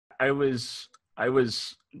I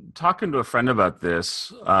was talking to a friend about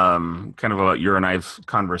this, kind of about your and I's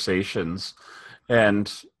conversations,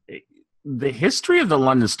 and the history of the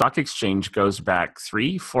London Stock Exchange goes back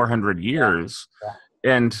 400 Yeah, years,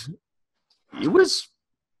 yeah. and it was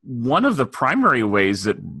one of the primary ways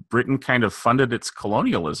that Britain kind of funded its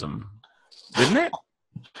colonialism, didn't it?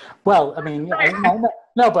 Well, I mean, yeah, no, no,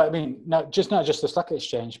 no, but I mean, not just the stock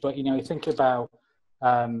exchange, but you think about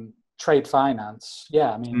trade finance.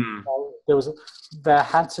 Yeah, I mean, Mm, there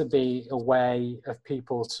had to be a way of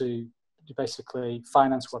people to basically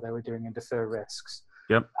finance what they were doing and defer risks,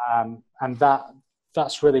 yep. and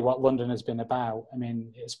that's really what London has been about. I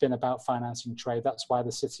mean, it's been about financing trade. That's why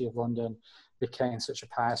the City of London became such a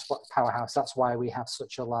powerhouse. That's why we have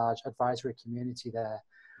such a large advisory community there,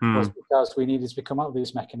 was Mm, because we needed to come up with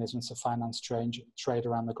these mechanisms to finance trade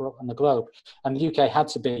around the globe. And the UK had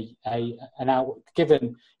to be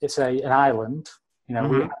given it's an island, we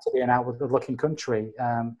hmm. had to be an outward-looking country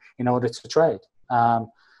in order to trade.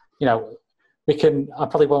 You know, I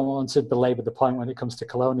probably won't want to belabor the point when it comes to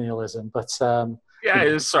colonialism, but you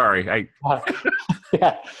Yeah, sorry. know,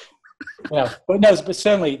 yeah, but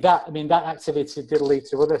certainly that activity did lead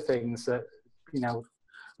to other things that,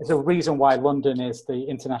 there's a reason why London is the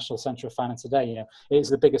international centre of finance today. It is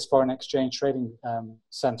the biggest foreign exchange trading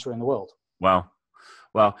centre in the world. Well,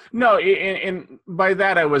 well, no, and by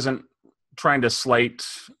that I wasn't trying to slight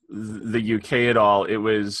the UK at all. It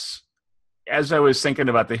was as I was thinking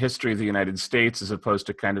about the history of the United States as opposed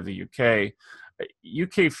to kind of the UK.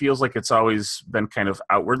 UK feels like it's always been kind of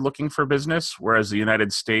outward looking for business, whereas the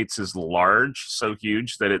United States is large, so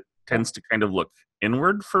huge that it Yeah. tends to kind of look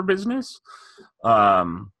inward for business.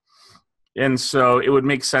 Um, and so it would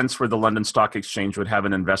make sense where the London Stock Exchange would have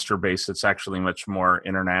an investor base that's actually much more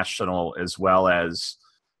international, as well as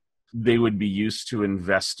they would be used to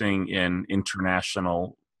investing in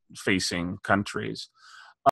international facing countries.